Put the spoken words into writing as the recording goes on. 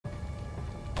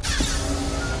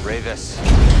Rayvis.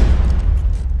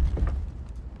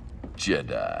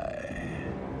 Jedi.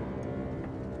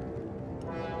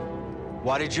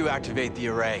 Why did you activate the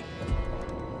array?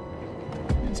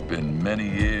 It's been many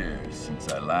years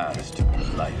since I last took the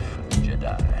life of a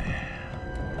Jedi.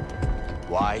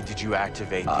 Why did you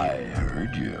activate the... I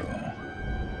heard you.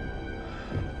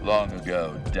 Long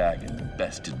ago, Dagan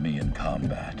bested me in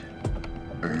combat.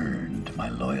 Earned my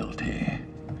loyalty.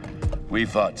 We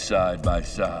fought side by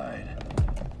side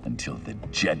until the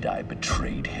Jedi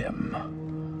betrayed him.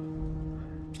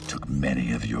 Took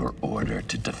many of your order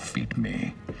to defeat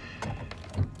me.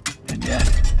 And yet,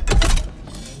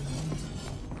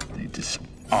 they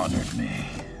dishonored me.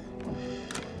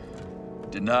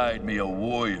 Denied me a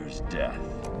warrior's death.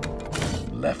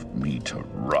 Left me to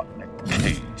rot in a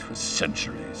cage for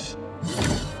centuries.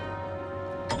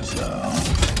 So,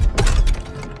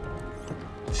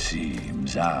 it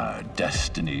seems our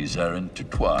destinies are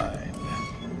intertwined.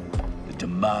 The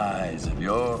demise of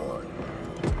your order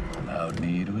allowed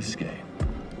me to escape.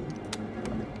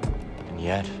 And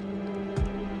yet,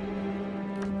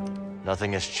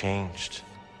 nothing has changed.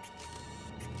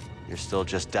 You're still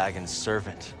just Dagan's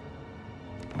servant.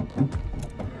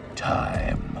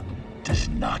 Time does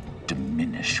not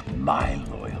diminish my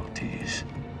loyalties.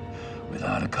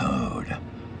 Without a code,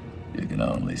 you can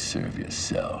only serve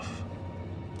yourself.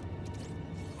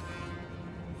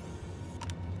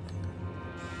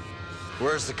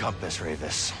 Where's the compass,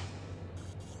 Rayvis?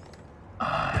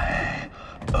 I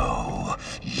owe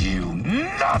you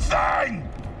nothing,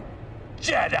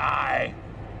 Jedi!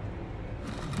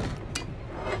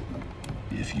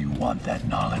 If you want that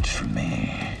knowledge from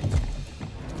me,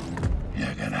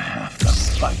 you're gonna have to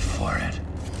fight for it.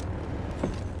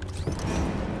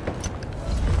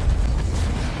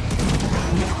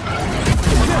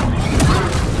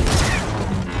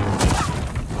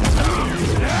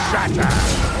 Shatter!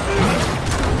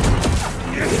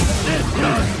 This is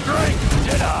your strength,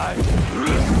 Jedi!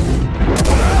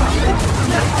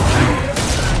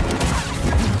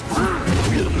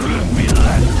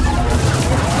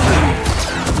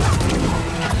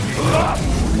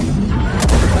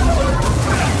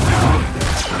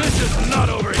 This is not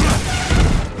over yet!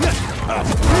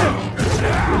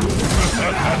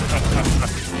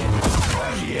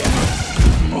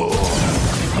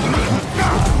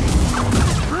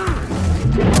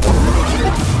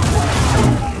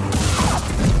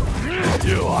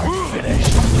 You are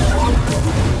finished.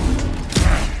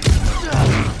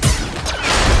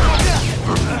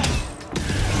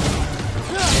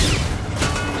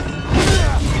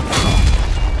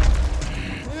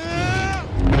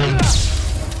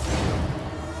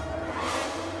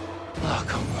 Oh,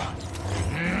 come on.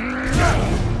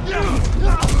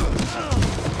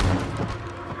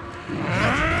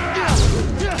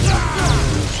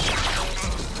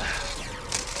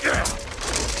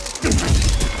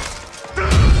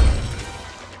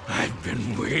 I've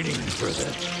been waiting for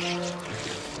this.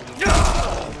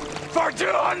 For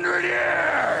 200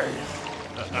 years!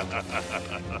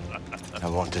 I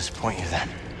won't disappoint you then.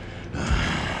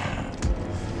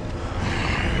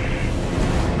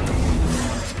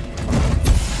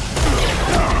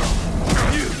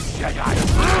 You Jedi!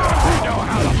 You know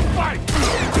how to fight!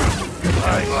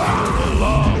 I feel the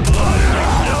long lost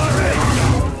exhilaration!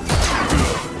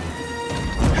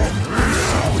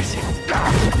 How is it?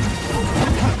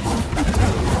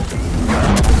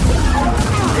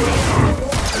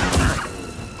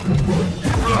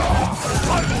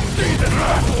 I will see the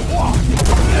battle walk!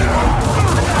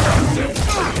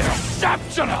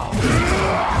 Exceptional!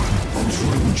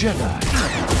 True Jedi!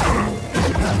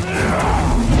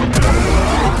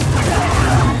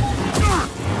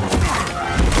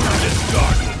 This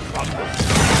guard will crumble!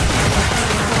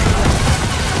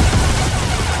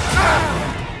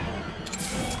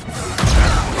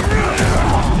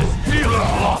 This field is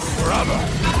lost forever!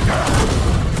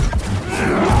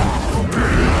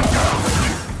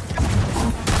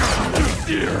 The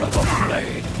sear of a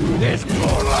blade is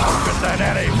more longer than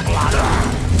any bladder!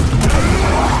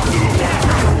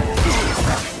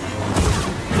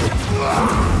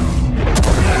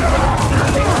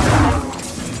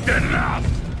 Enough!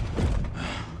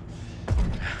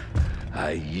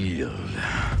 I yield.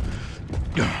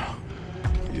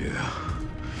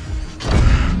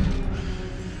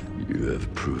 You have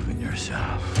proven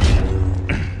yourself.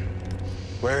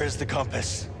 Where is the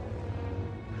compass?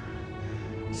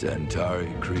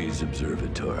 Centauri Kree's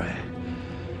observatory,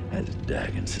 as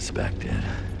Dagan suspected.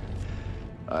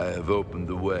 I have opened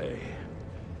the way.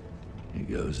 He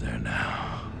goes there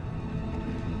now.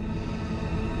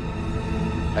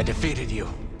 I defeated you.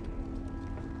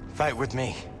 Fight with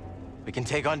me. We can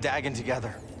take on Dagan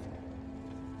together.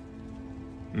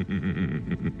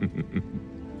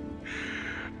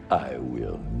 I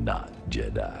will not,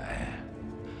 Jedi.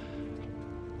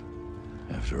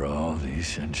 After all these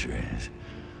centuries,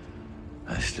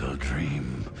 I still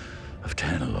dream of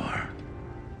Tanalorr.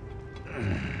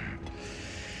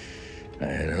 I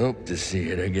had hoped to see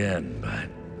it again, but...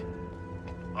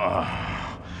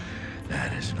 oh,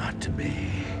 that is not to be.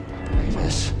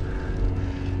 Rayvis,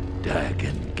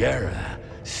 Dagan Gera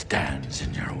stands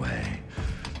in your way.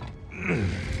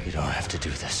 You don't have to do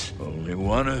this. Only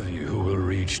one of you will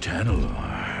reach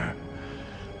Tanalorr.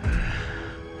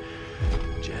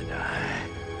 Jedi,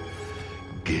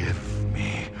 give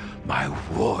me my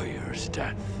warrior's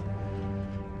death.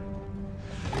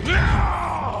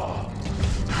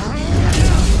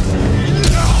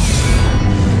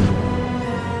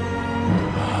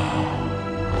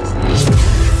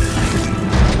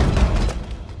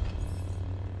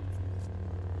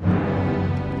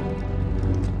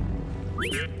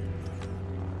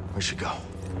 We should go.